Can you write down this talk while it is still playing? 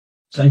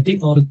So I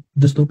did all the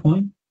distal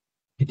point.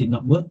 It did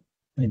not work.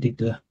 I did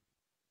the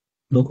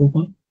local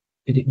point.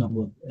 It did not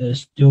work.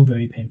 It's still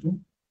very painful.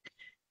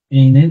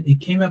 And then it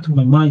came out to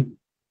my mind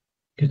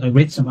because I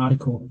read some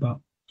article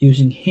about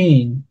using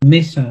hand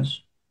massage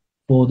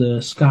for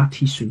the scar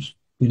tissues,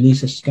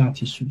 release the scar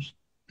tissues.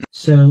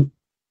 So,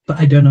 but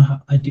I don't know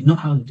how. I did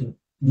not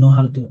know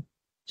how to do it.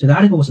 So the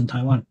article was in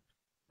Taiwan.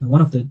 And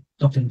one of the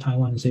doctors in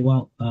Taiwan said,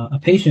 well, a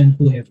patient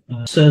who have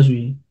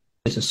surgery,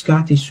 there's a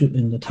scar tissue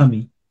in the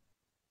tummy,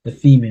 the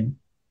female,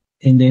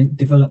 and then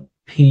develop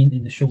pain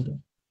in the shoulder.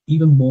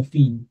 Even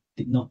morphine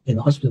did not, in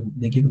the hospital,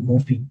 they give it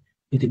morphine.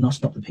 It did not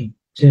stop the pain.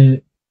 So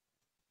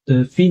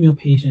the female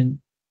patient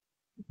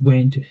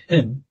went to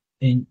him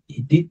and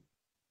he did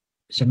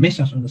some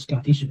massage on the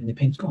scar tissue and the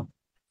pain's gone.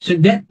 So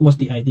that was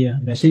the idea.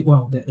 And I said,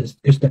 wow, that is,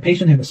 because the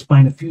patient had a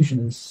spinal fusion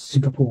in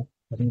Singapore,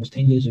 I think it was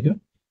 10 years ago.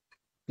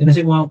 And I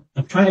said, well,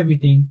 I've tried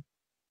everything.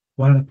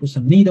 Why don't I put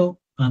some needle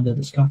under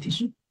the scar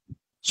tissue?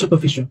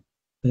 Superficial.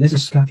 So there's a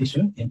scar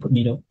tissue and put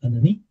needle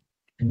underneath,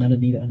 another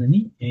needle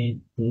underneath,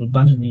 and a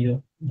bunch of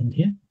needle in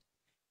here.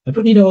 I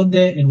put needle on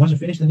there, and once I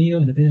finish the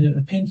needle, and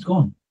the pain's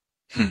gone.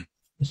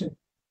 That's it.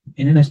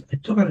 And then I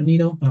took out a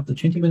needle. After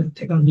 20 minutes, I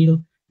take out a needle,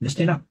 and I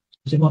stand up.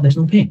 I said, well, there's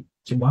no pain.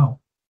 I said, wow.